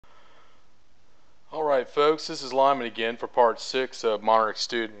Alright folks, this is Lyman again for part 6 of Monarch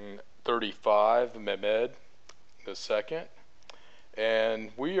Student 35, Mehmed the second. And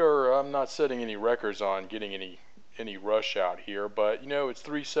I'm not setting any records on getting any rush out here, but it's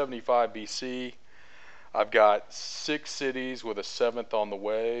 375 BC. I've got 6 cities with a 7th on the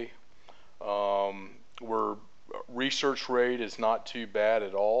way. We're research rate is not too bad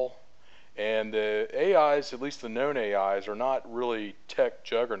at all. And the AIs, at least the known AIs, are not really tech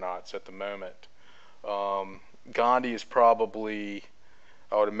juggernauts at the moment. Gandhi is probably,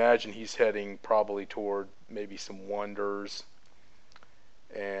 I would imagine he's heading probably toward maybe some wonders,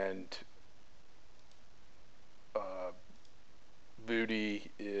 and uh,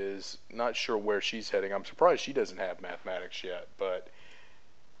 Booty is not sure where she's heading. I'm surprised she doesn't have mathematics yet, but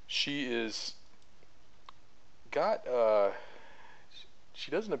she is got,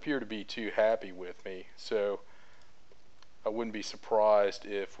 she doesn't appear to be too happy with me, so I wouldn't be surprised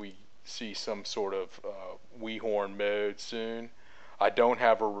if we see some sort of Weehorn mode soon. I don't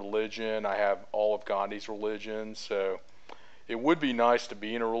have a religion. I have all of Gandhi's religions, so it would be nice to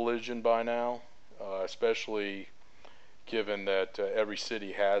be in a religion by now, especially given that every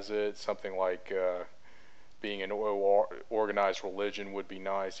city has it. Something like being an organized religion would be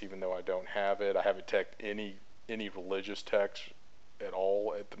nice, even though I don't have it. I haven't teched any religious text at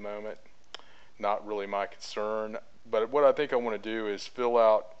all at the moment. Not really my concern. But what I think I want to do is fill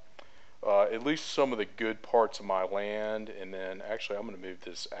out at least some of the good parts of my land, and then actually I'm going to move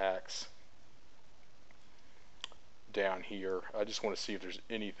this axe down here. I just want to see if there's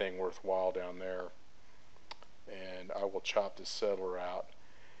anything worthwhile down there, and I will chop this settler out,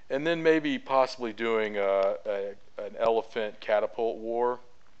 and then maybe possibly doing an elephant catapult war.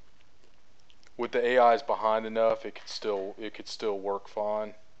 With the AIs behind enough, it could still work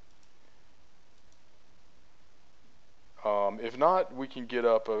fine. If not, we can get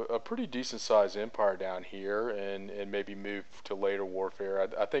up a pretty decent sized empire down here, and maybe move to later warfare.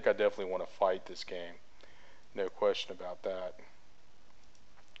 I think I definitely want to fight this game. No question about that.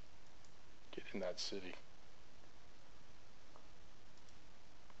 Get in that city.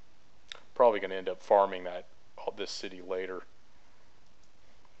 Probably going to end up farming this city later.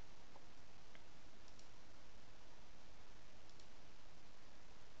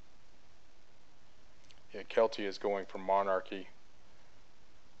 Yeah, Kelty is going for monarchy.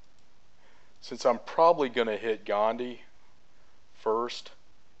 Since I'm probably going to hit Gandhi first,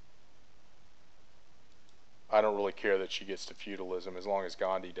 I don't really care that she gets to feudalism as long as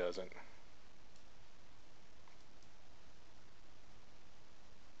Gandhi doesn't.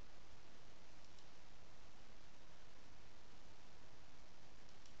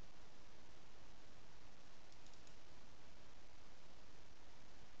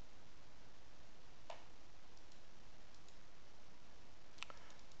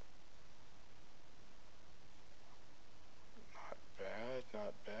 Not bad,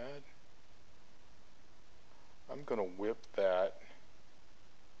 not bad. I'm going to whip that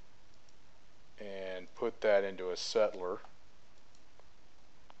and put that into a settler.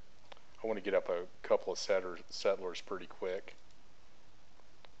 I want to get up a couple of settlers pretty quick.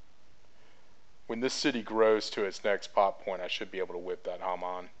 When this city grows to its next pop point, I should be able to whip that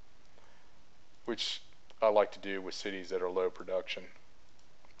Haman, which I like to do with cities that are low production,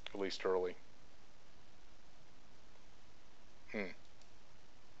 at least early. Hmm.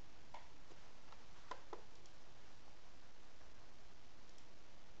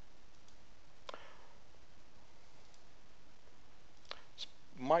 This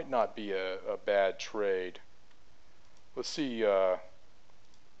might not be a bad trade. Let's see.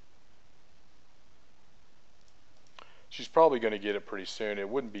 She's probably going to get it pretty soon. It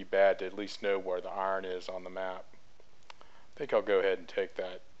wouldn't be bad to at least know where the iron is on the map. I think I'll go ahead and take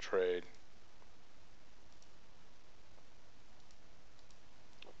that trade.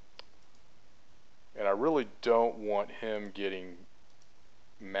 And I really don't want him getting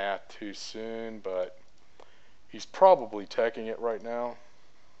math too soon, but he's probably teching it right now.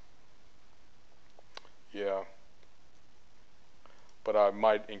 Yeah. But I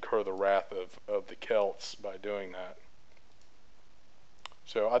might incur the wrath of the Celts by doing that.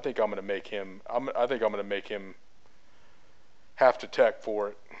 So I think I'm going to make him. I think I'm going to make him have to tech for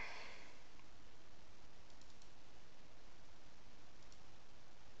it.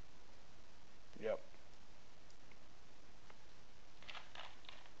 Yep.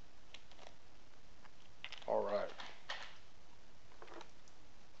 All right.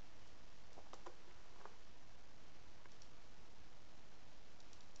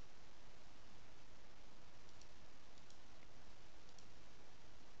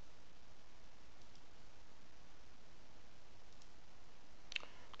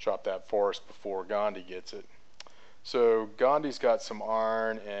 chop that forest before Gandhi gets it. So Gandhi's got some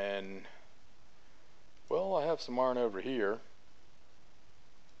iron, and well, I have some iron over here.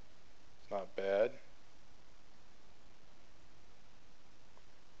 It's not bad.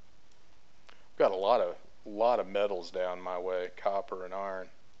 Got a lot of metals down my way, copper and iron.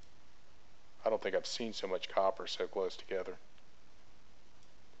 I don't think I've seen so much copper so close together.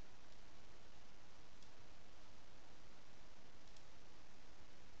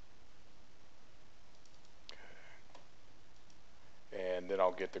 And then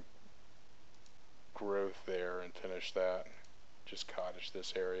I'll get the growth there and finish that. Just cottage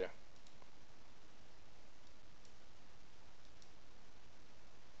this area.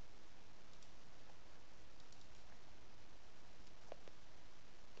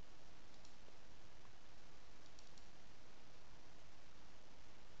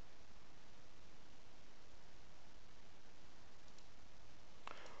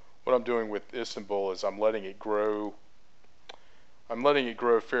 What I'm doing with Istanbul is I'm letting it grow. I'm letting it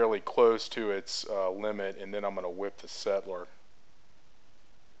grow fairly close to its limit, and then I'm going to whip the settler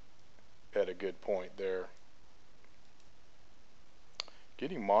at a good point there.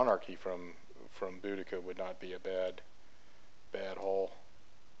 Getting monarchy from Boudica would not be a bad haul.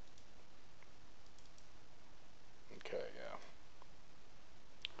 Okay, yeah.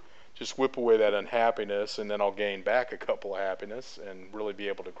 Just whip away that unhappiness, and then I'll gain back a couple of happiness and really be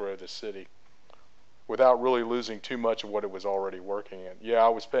able to grow the city without really losing too much of what it was already working in. Yeah, I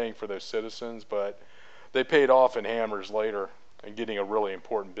was paying for those citizens, but they paid off in hammers later and getting a really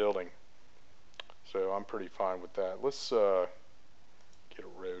important building. So I'm pretty fine with that. Let's get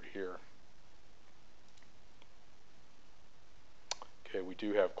a road here. Okay, we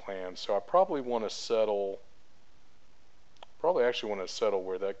do have clams, so I probably want to settle. Probably actually want to settle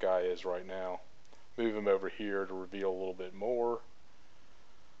where that guy is right now. Move him over here to reveal a little bit more.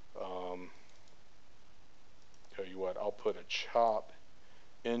 Tell you what, I'll put a chop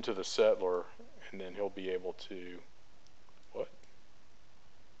into the settler, and then he'll be able to. What?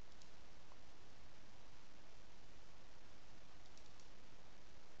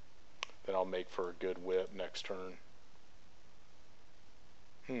 Then I'll make for a good whip next turn.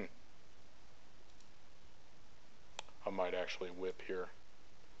 I might actually whip here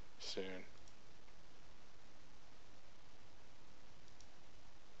soon.